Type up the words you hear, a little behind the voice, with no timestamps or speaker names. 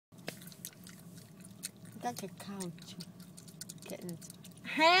Like a couch. Kittens.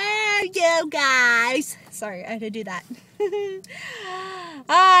 Hey, you guys. Sorry, I had to do that.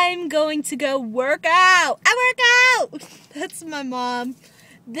 I'm going to go work out. I work out. That's my mom.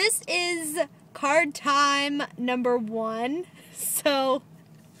 This is card time number 1. So,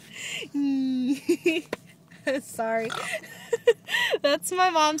 sorry. That's my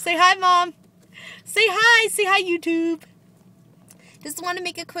mom. Say hi, Mom. Say hi. Say hi, YouTube. Just want to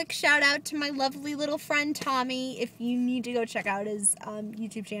make a quick shout out to my lovely little friend Tommy. If you need to go check out his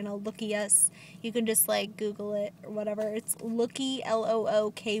YouTube channel, Lookyus. You can just like Google it or whatever. It's Looky,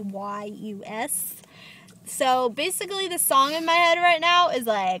 Lookyus. So basically the song in my head right now is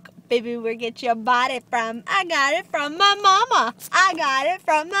like, baby, where get your body from? I got it from my mama. I got it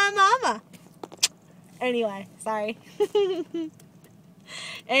from my mama. Anyway, sorry.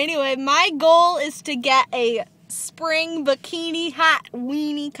 Anyway, my goal is to get a spring bikini hot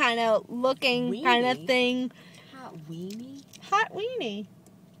weenie kind of looking kind of thing. Hot weenie? Hot weenie.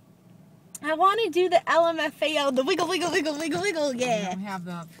 I want to do the LMFAO, the wiggle, wiggle, wiggle, wiggle, wiggle, yeah. You don't have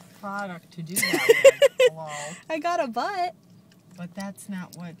the product to do that with. Hello. I got a butt. But that's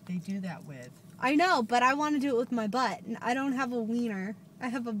not what they do that with. I know, but I want to do it with my butt. And I don't have a wiener. I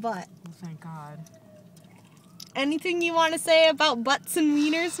have a butt. Well, thank God. Anything you want to say about butts and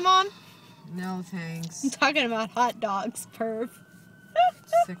wieners, Mom? No, thanks. I'm talking about hot dogs, perv.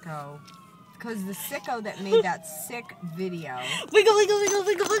 Sicko. Because the sicko that made that sick video. Wiggle, wiggle, wiggle,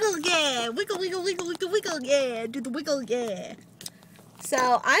 wiggle, wiggle, yeah. Wiggle, wiggle, wiggle, wiggle, wiggle, yeah. Do the wiggle, yeah. So,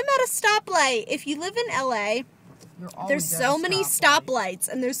 I'm at a stoplight. If you live in LA, there's so many stoplights,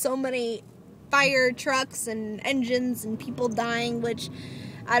 and there's so many fire trucks and engines and people dying, which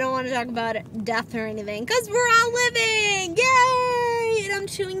I don't want to talk about death or anything, because we're all living! Yay! And I'm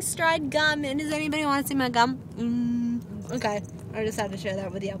chewing Stride gum, and does anybody want to see my gum? Okay, I just had to share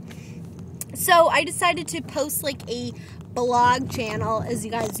that with you. So, I decided to post, like, a blog channel, as you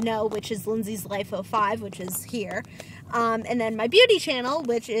guys know, which is Lindsay's Life 05, which is here. And then my beauty channel,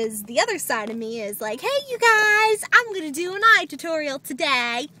 which is the other side of me, is like, hey, you guys, I'm going to do an eye tutorial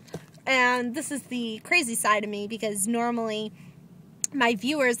today. And this is the crazy side of me, because normally my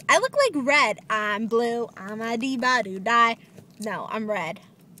viewers, I look like red. I'm blue. I'm a dee-ba-doo-die. No, I'm red.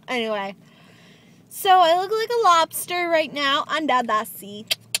 Anyway, so I look like a lobster right now. Under the sea.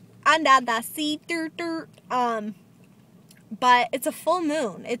 Under the sea. But it's a full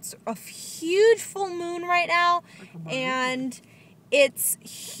moon. It's a huge full moon right now. And it's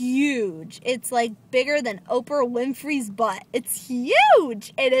huge. It's like bigger than Oprah Winfrey's butt. It's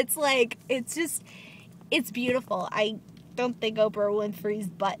huge. And it's like, it's beautiful. I don't think Oprah Winfrey's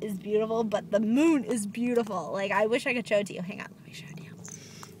butt is beautiful, but the moon is beautiful. Like, I wish I could show it to you. Hang on, let me show it to you.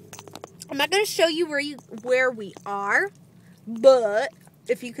 I'm not going to show you where we are, but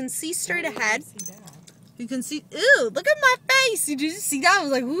if you can see straight ahead, you can see, ooh, look at my face. Did you just see that? I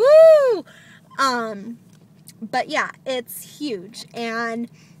was like, woo! But yeah, it's huge. And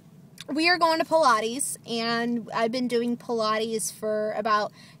we are going to Pilates, and I've been doing Pilates for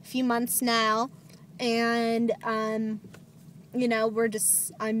about a few months now. And, you know,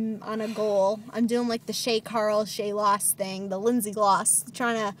 I'm on a goal. I'm doing like the Shay Carl, Shay Loss thing, the Lindsay Gloss,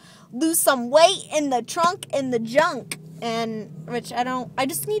 trying to lose some weight in the trunk and the junk. And, which I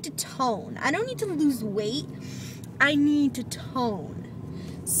just need to tone. I don't need to lose weight. I need to tone.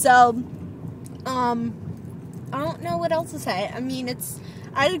 So, I don't know what else to say. I mean,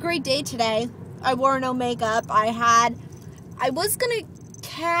 I had a great day today. I wore no makeup. I was gonna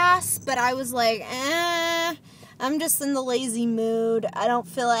cast, but I was like, I'm just in the lazy mood. I don't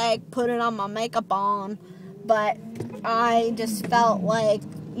feel like putting on my makeup on. But I just felt like,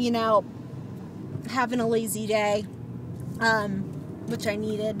 you know, having a lazy day. Which I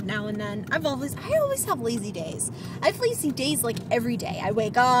needed now and then. I always have lazy days. I have lazy days like every day. I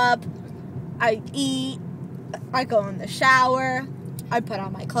wake up, I eat, I go in the shower, I put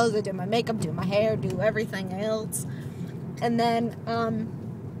on my clothes, I do my makeup, do my hair, do everything else. And then, I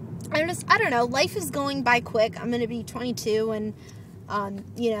don't know, life is going by quick. I'm going to be 22 in,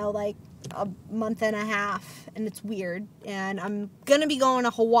 you know, like a month and a half, and it's weird. And I'm going to be going to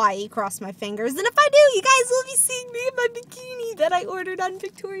Hawaii, cross my fingers. And if I do, you guys will be seeing me in my bikini that I ordered on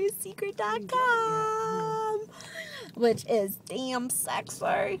VictoriasSecret.com, which is damn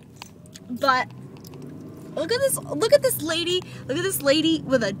sexy. But look at this lady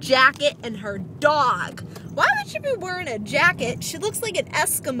with a jacket and her dog. Why would she be wearing a jacket? She looks like an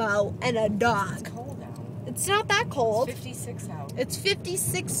Eskimo and a dog. It's cold out. It's not that cold. It's 56 out. It's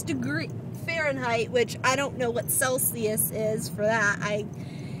 56 degrees Fahrenheit, which I don't know what Celsius is for that. I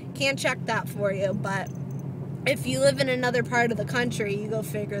can't check that for you, but if you live in another part of the country, you go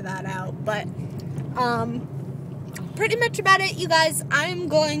figure that out. But Pretty much about it, you guys. I'm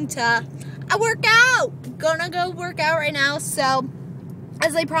going to gonna go work out right now. So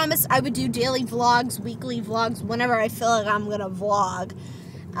as I promised, I would do daily vlogs, weekly vlogs, whenever I feel like I'm gonna vlog.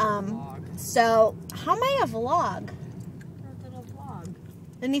 So how am I a vlog? A little vlog.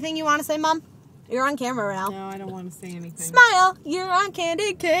 Anything you want to say, Mom? You're on camera now. No, I don't want to say anything. Smile. You're on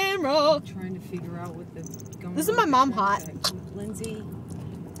candid camera. I'm trying to figure out what the going This is on my with mom the hot. traffic. Lindsay.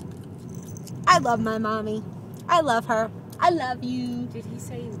 I love my mommy. I love her. I love you. Did he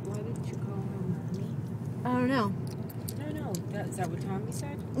say, why did you call her mommy? I don't know. No. Is that what Tommy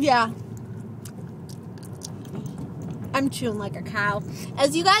said? Yeah. I'm chewing like a cow.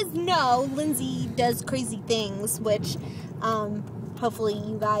 As you guys know, Lindsay does crazy things, which hopefully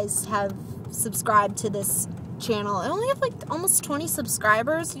you guys have subscribed to this channel. I only have like almost 20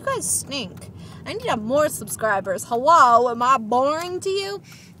 subscribers. You guys stink. I need to have more subscribers. Hello? Am I boring to you?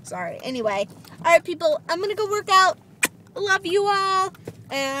 Sorry. Anyway. Alright, people. I'm going to go work out. Love you all.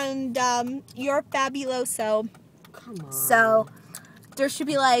 And you're fabuloso. Come on. So there should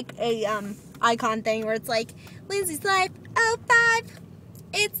be like a icon thing where it's like Lindsay's Life 05.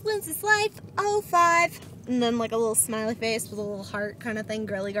 It's Lindsay's Life 05. And then like a little smiley face with a little heart kind of thing,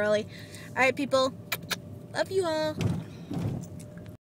 girly girly. Alright, people. Love you all.